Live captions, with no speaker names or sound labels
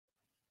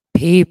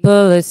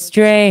People are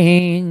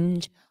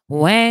strange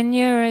when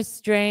you're a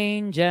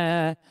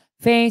stranger.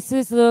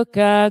 Faces look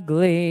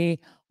ugly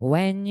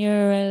when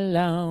you're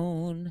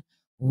alone.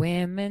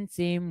 Women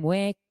seem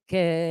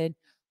wicked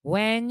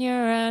when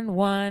you're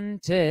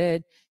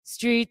unwanted.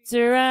 Streets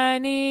are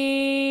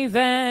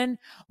uneven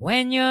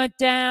when you're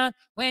down,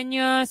 when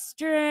you're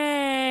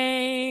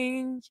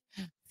strange.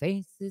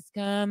 Faces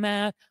come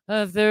out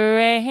of the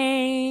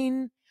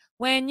rain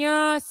when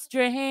you're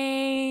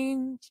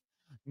strange.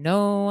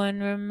 No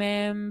one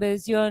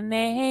remembers your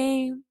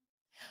name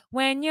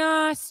when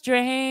you're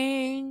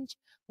strange,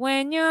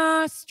 when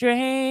you're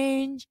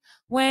strange,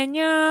 when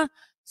you're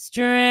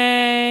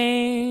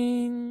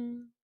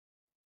strange.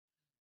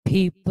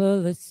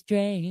 People are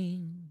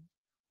strange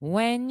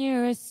when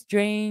you're a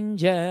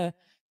stranger.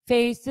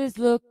 Faces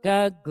look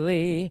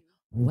ugly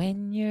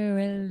when you're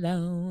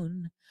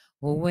alone.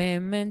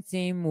 Women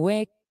seem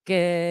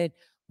wicked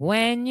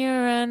when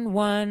you're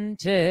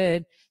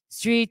unwanted.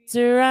 Streets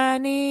are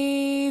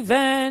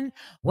uneven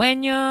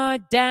when you're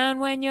down,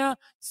 when you're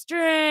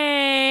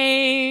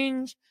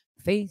strange.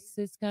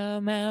 Faces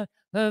come out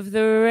of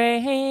the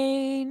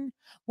rain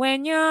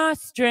when you're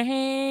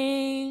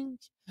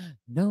strange.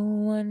 No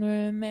one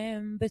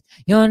remembers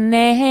your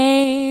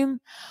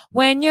name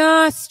when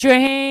you're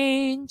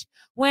strange,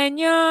 when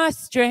you're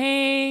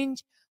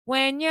strange,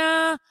 when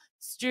you're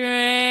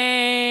strange.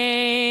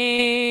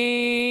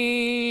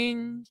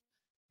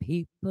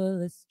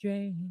 People are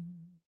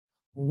strange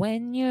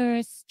when you're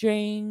a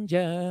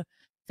stranger.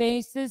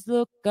 Faces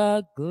look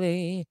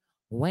ugly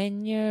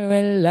when you're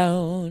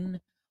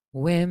alone.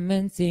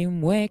 Women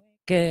seem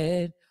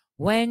wicked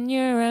when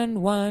you're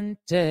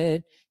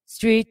unwanted.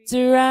 Streets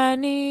are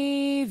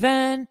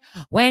uneven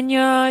when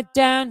you're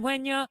down,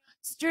 when you're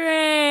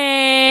strange.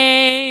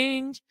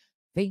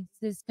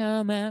 Faces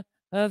come out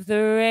of the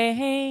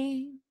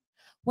rain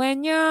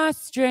when you're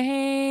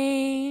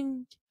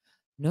strange.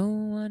 No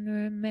one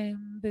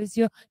remembers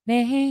your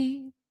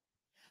name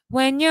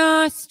when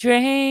you're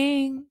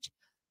strange,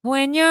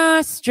 when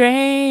you're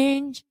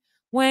strange,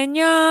 when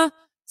you're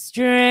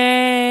strange.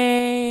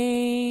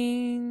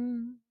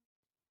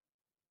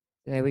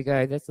 There we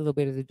go. That's a little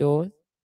bit of the Doors.